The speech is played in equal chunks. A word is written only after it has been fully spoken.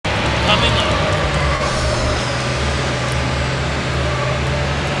coming up.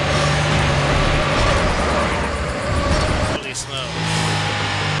 Holy smokes.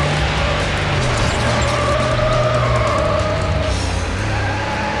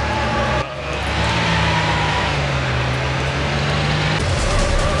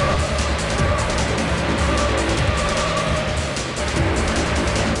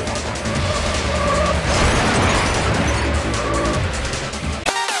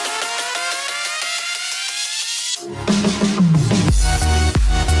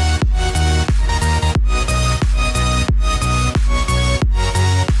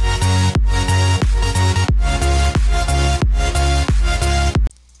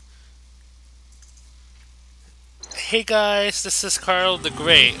 Hey guys, this is Carl the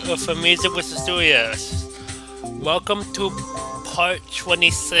Great of AmazingWizardStudios. Welcome to part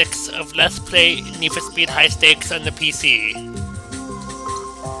 26 of Let's Play Need for Speed High Stakes on the PC.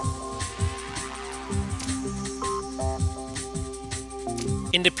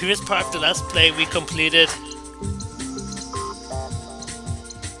 In the previous part of the Let's Play, we completed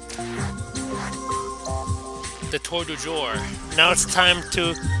the Tour du Jour. Now it's time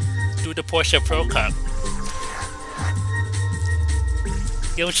to do the Porsche Pro Cup.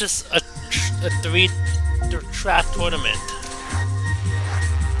 It was just a three-track tournament.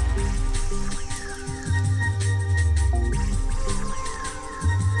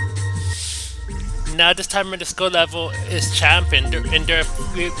 Now this time the skill level is champion, and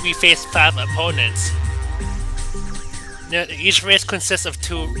we face 5 opponents. Now, each race consists of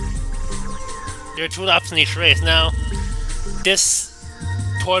 2. There are 2 laps in each race. Now, this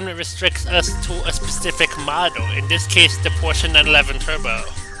tournament restricts us to a specific model, in this case the Porsche 911 Turbo.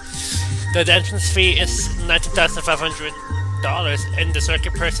 The entrance fee is $19,500 and the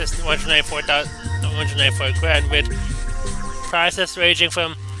circuit purse is $194 grand, with prices ranging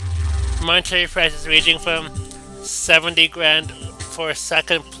from monetary prices ranging from 70 grand for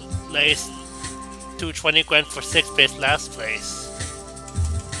 2nd place to 20 grand for 6th place, last place.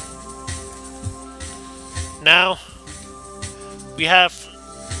 Now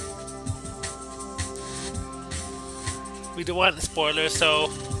we don't want spoilers, so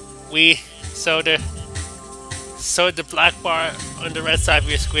the black bar on the right side of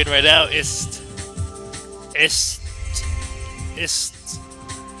your screen right now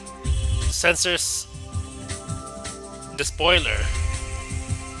censors the spoiler.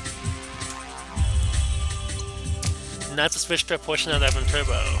 Now to switch to a Porsche 911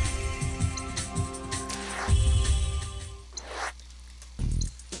 Turbo.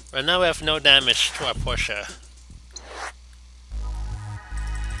 Right now we have no damage to our Porsche.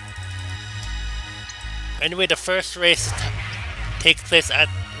 Anyway, the first race takes place at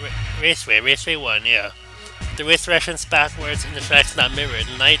Raceway 1, yeah. The race direction's backwards and the track's not mirrored.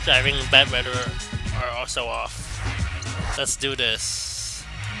 Night driving and bad weather are also off. Let's do this.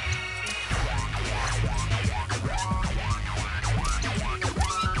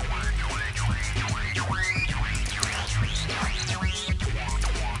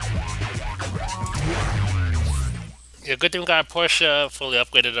 Yeah, good thing we got a Porsche fully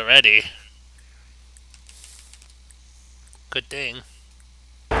upgraded already. Good thing.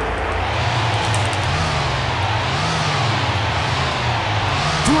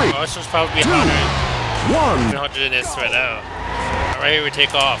 Porsche's probably harder than this right now. Alright, here we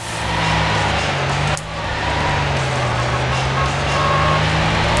take off.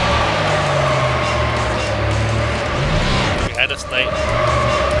 We had a slight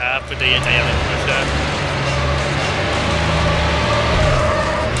tap with the Italian Porsche.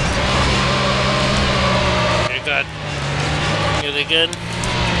 Okay, got really good.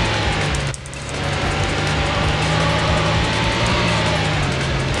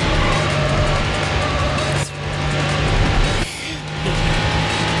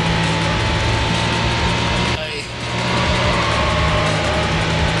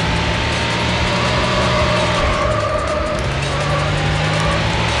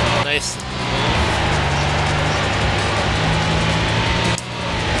 Nice.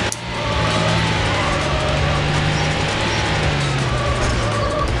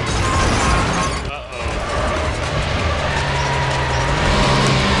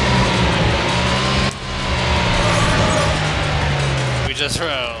 Just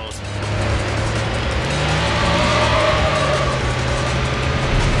rolled.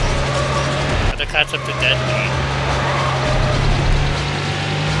 Had to catch up to Deadly.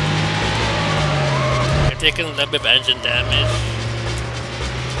 You're taking a little bit of engine damage.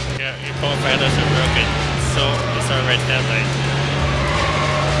 Yeah, your pole fenders are broken, so it's our red headlight.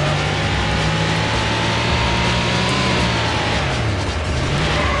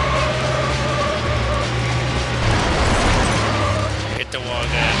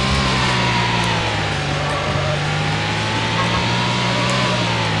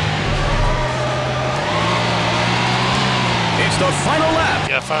 final lap.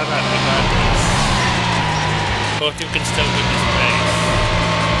 Yeah, final lap regardless. Both of you can still win this race.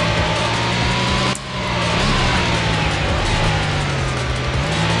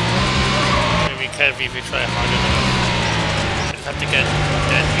 Maybe we can if we try hard enough. Just have to get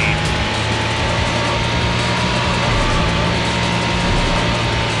dead beat.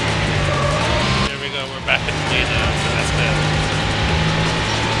 There we go, we're back in the lead now, so that's good.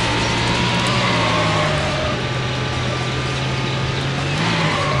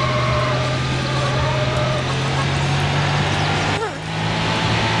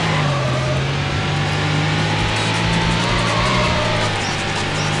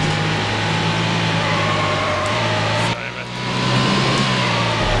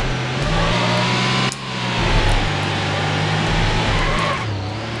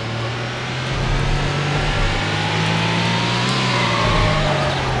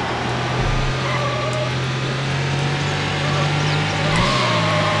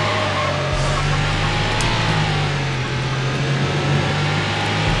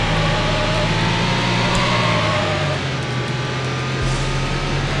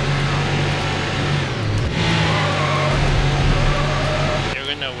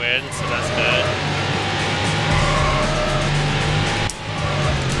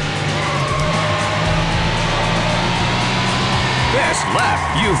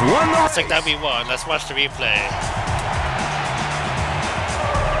 You've won the... Looks like that we won. Let's watch the replay.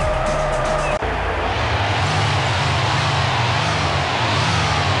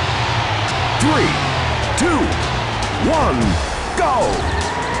 Three, two, one, go!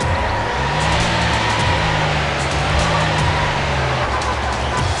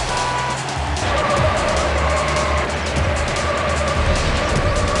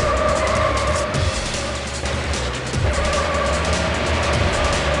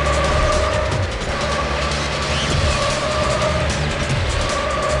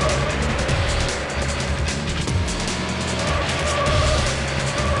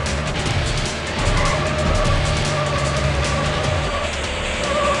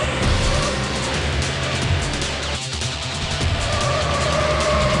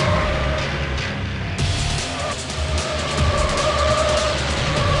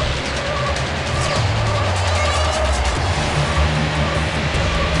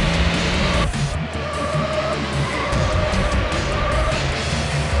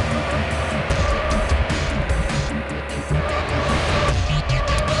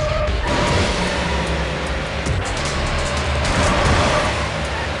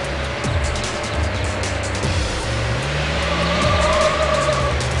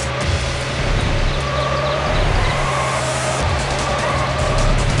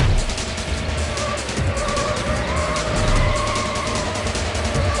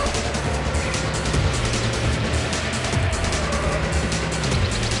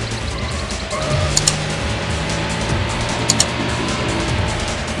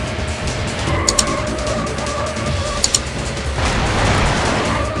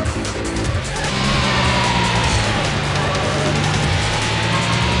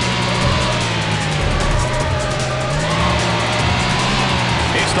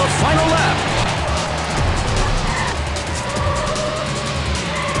 Final lap.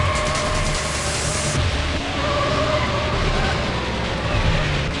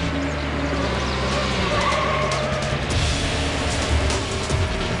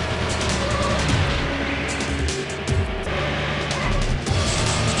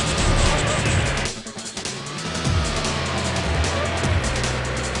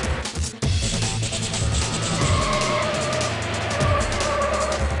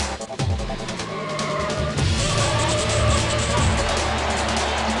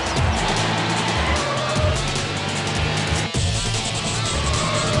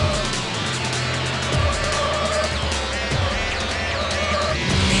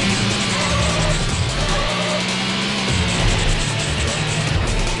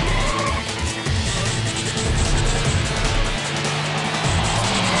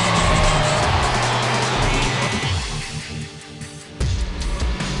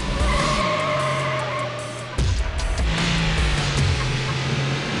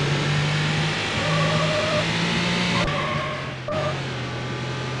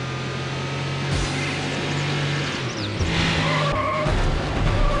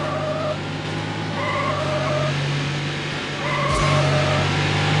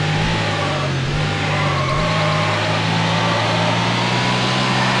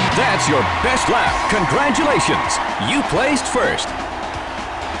 That's your best lap. Congratulations. You placed first.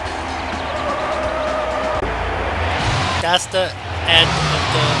 That's the end of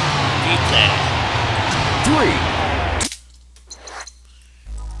the replay. 3,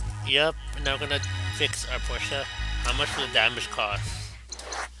 Yep, now we're gonna fix our Porsche. How much will the damage cost?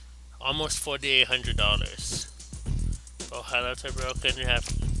 Almost $4,800. Oh, highlights are broken. You have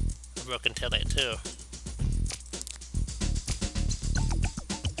a broken taillight too.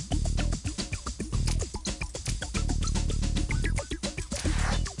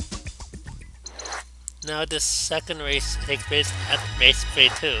 Now this second race takes place at Raceway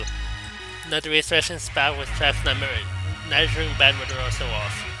 2. Now the race sessions battle with tracks not mirrored. Measuring bad weather also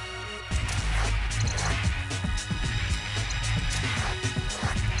off.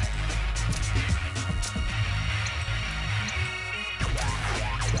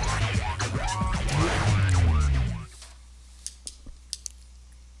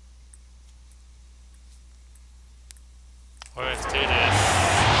 Let's do this.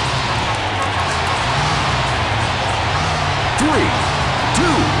 3, 2,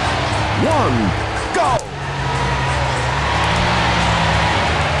 1, go!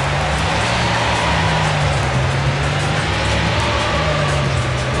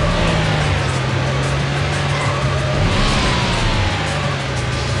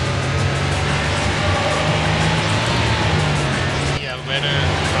 Yeah, better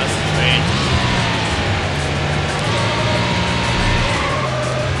concentrate.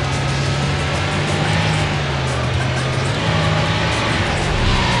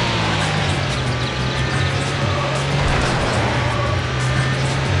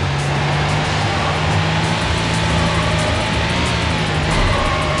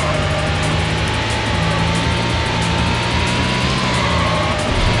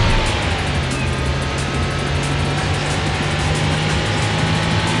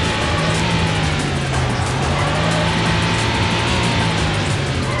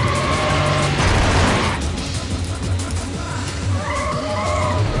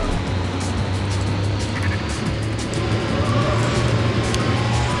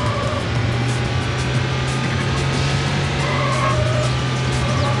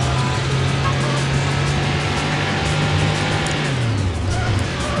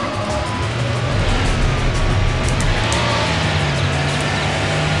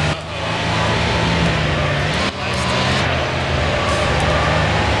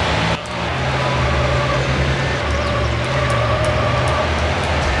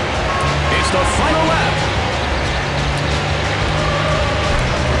 The final lap.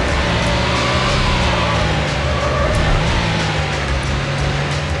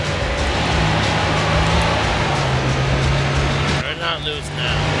 We're not lose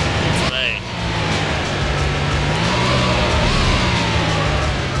now. It's late.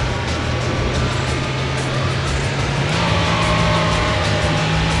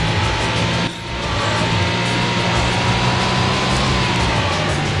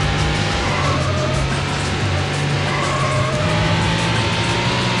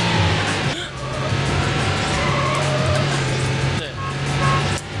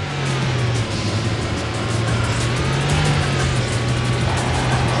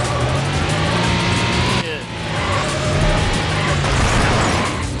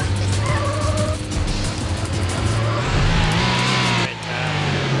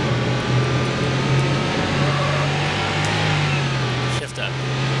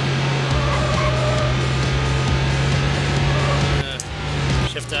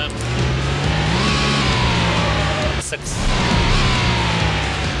 Shift up. 6.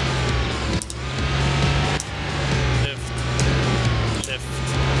 Shift.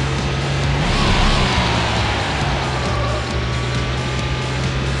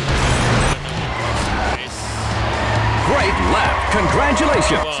 Great lap.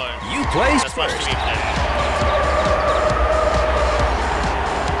 Congratulations. You placed Let's watch the first. replay.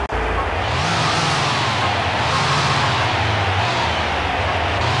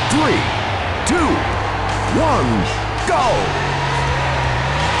 Three, 2, 1, go!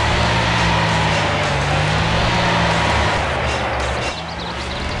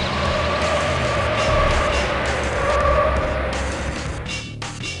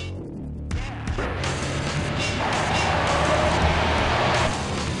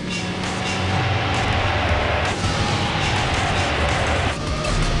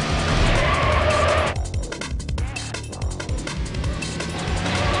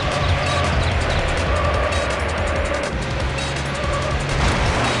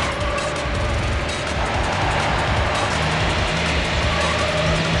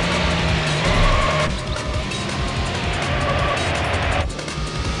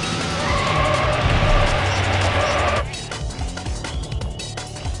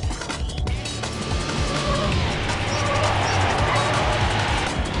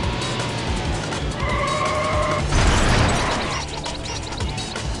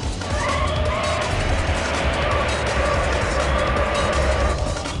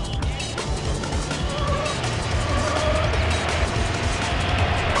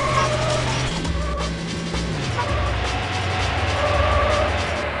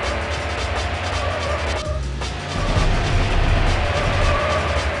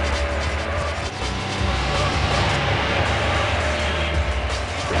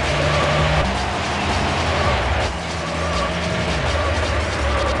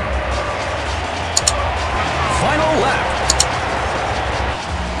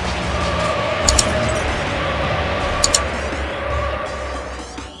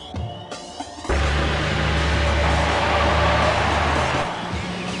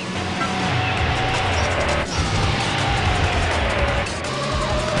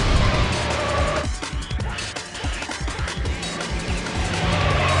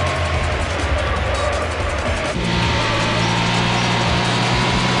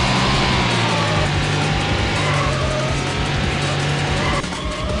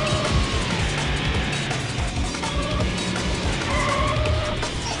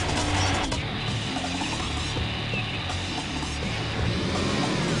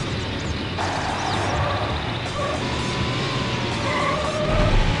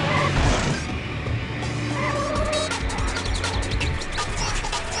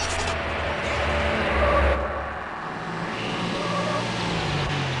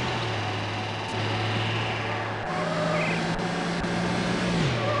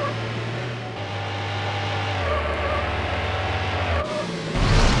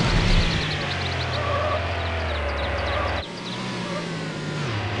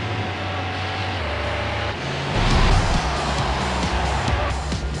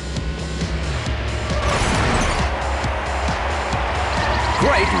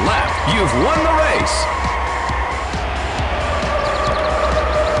 You've won the race.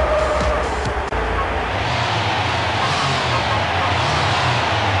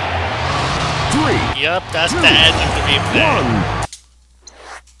 Yup, that's the end of the replay.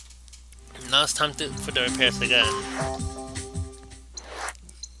 Now it's time for the repairs again.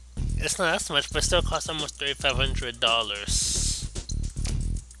 It's not as much, but still costs almost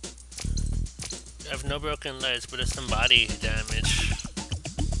 $3,500. I have no broken lights, but there's some body damage.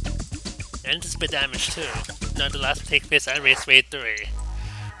 And it's a bit damaged too. Now the last take place at Raceway 3.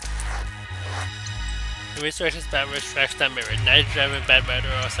 The race directions bad roads trash that mirror. Night driving, bad weather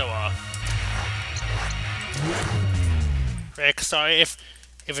are also off. Rick, sorry if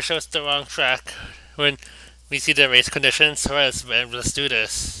it shows the wrong track when we see the race conditions. Alright, let's do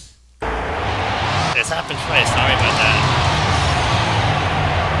this. This happened twice, sorry about that.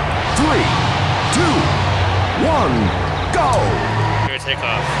 3, 2, 1, go! Here, take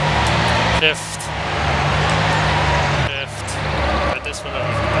off. Shift. Put this one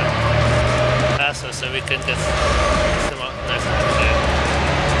over. Pass us so we can get some nice action.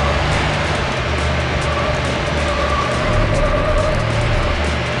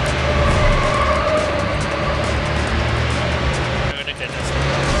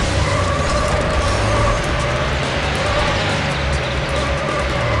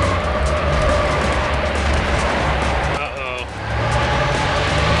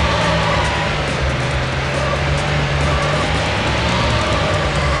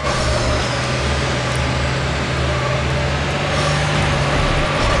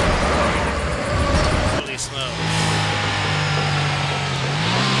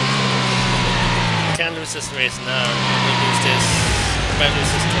 This race now, we lose this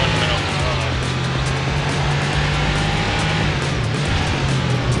tournament overall.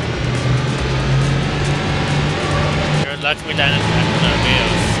 You're lucky we landed back on our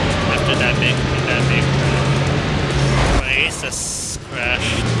wheels after that big crash. My ace has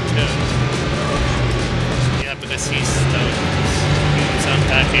crashed too. Yeah, because he's slowed. He's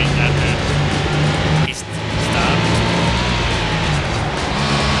unpacking after he stopped.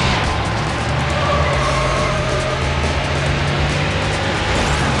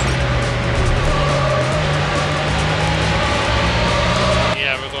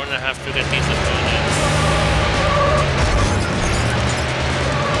 Have to get these opponents.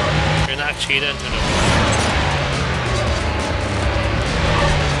 You're not cheating to them.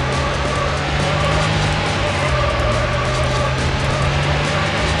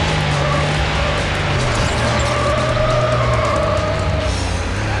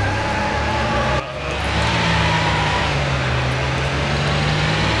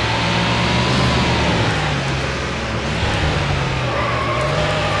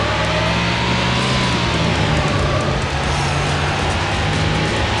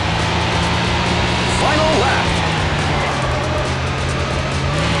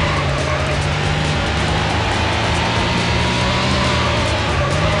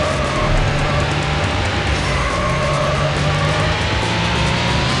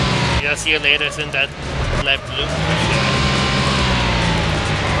 See you later, isn't that live blue?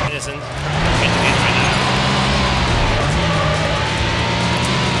 It isn't right now.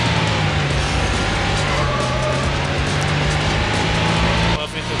 Well,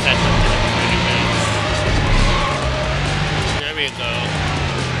 if we could catch up in 30 minutes. There we go.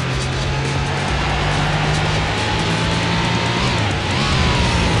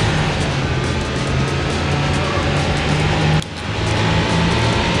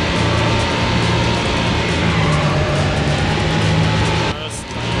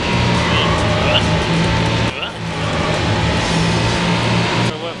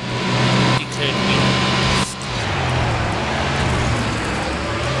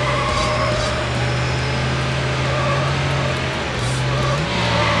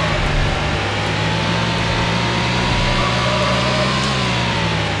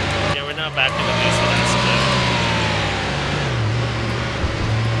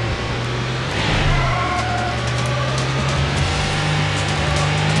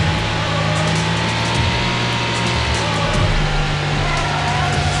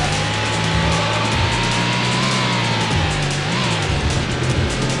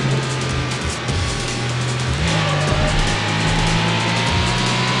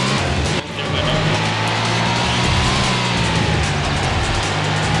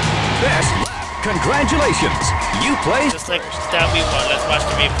 Congratulations! You placed just like that we won. Let's watch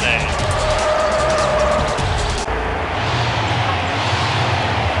the replay.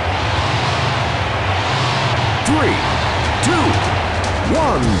 3, 2,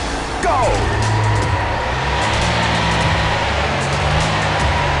 1, go!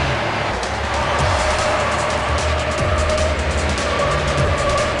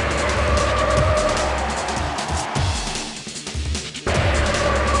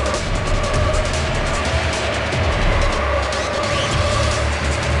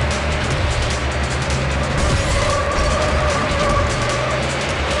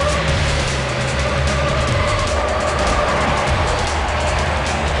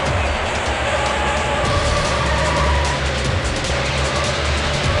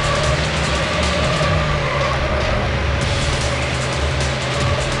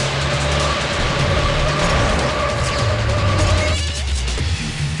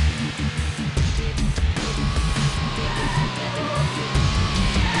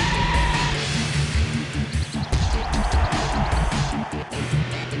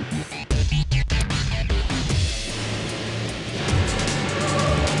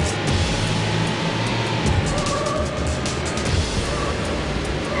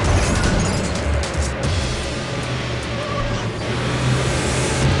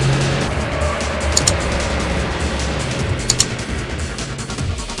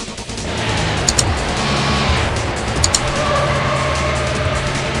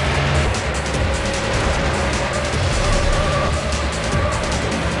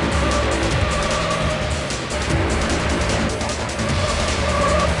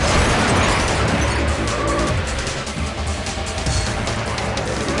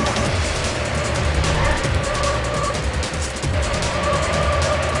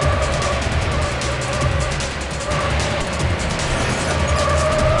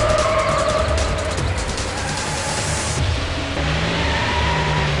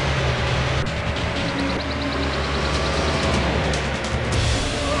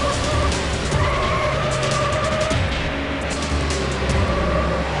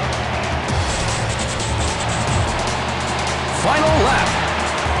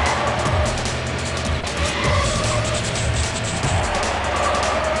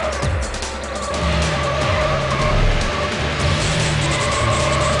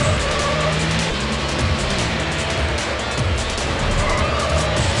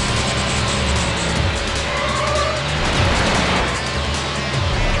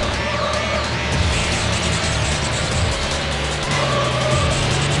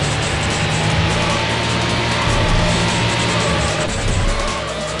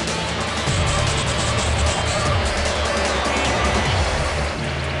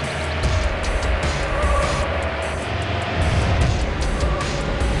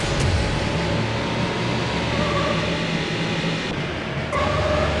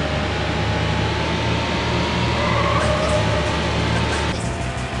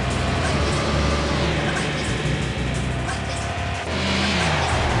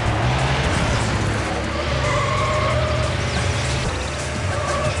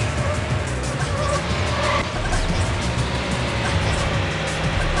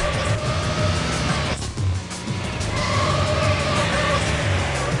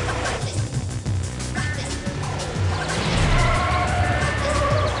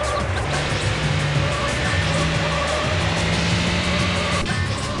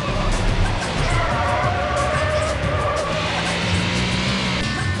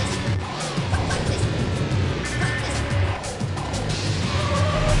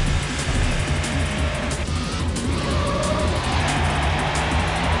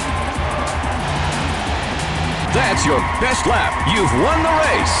 That's your best lap. You've won the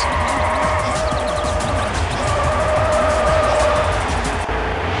race.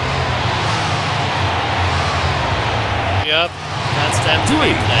 Yep, that's time to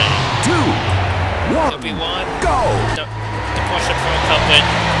 3, replay. 2, 1, So we won go! the Porsche Pro Cup with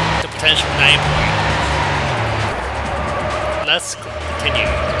the potential 9 point. Let's continue.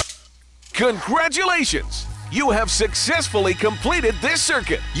 Congratulations! You have successfully completed this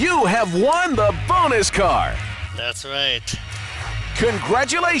circuit. You have won the bonus car. That's right.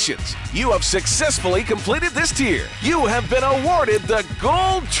 Congratulations! You have successfully completed this tier. You have been awarded the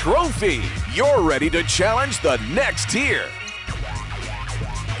Gold Trophy. You're ready to challenge the next tier.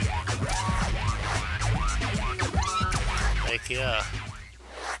 Like, yeah.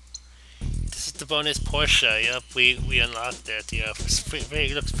 This is the bonus Porsche. Yep, we unlocked it. Yep,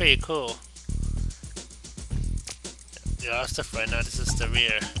 it looks pretty cool. Yeah, that's the front. Now this is the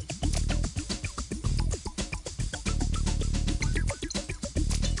rear.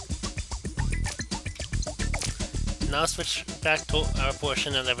 Now switch back to our Porsche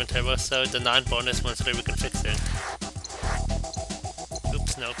 11 Turbo, so the non-bonus one, so that we can fix it.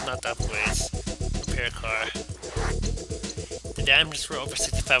 Oops, nope, not the upgrades. Repair car. The damages were over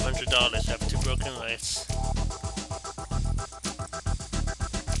 $6,500. I have 2 broken lights.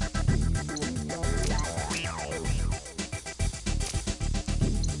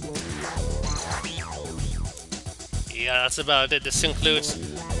 Yeah, that's about it. This includes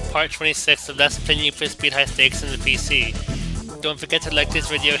Part 26 of Let's Play Need for Speed High Stakes in the PC. Don't forget to like this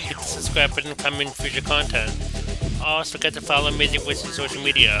video, hit the subscribe button, comment in future content. Also forget to follow Amazing Wizards on social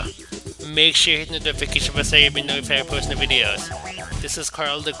media. Make sure you hit the notification bell so you'll be notified when I post new videos. This is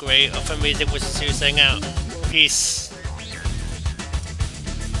Carl the Grey of Amazing Wizards Studios saying out. Peace.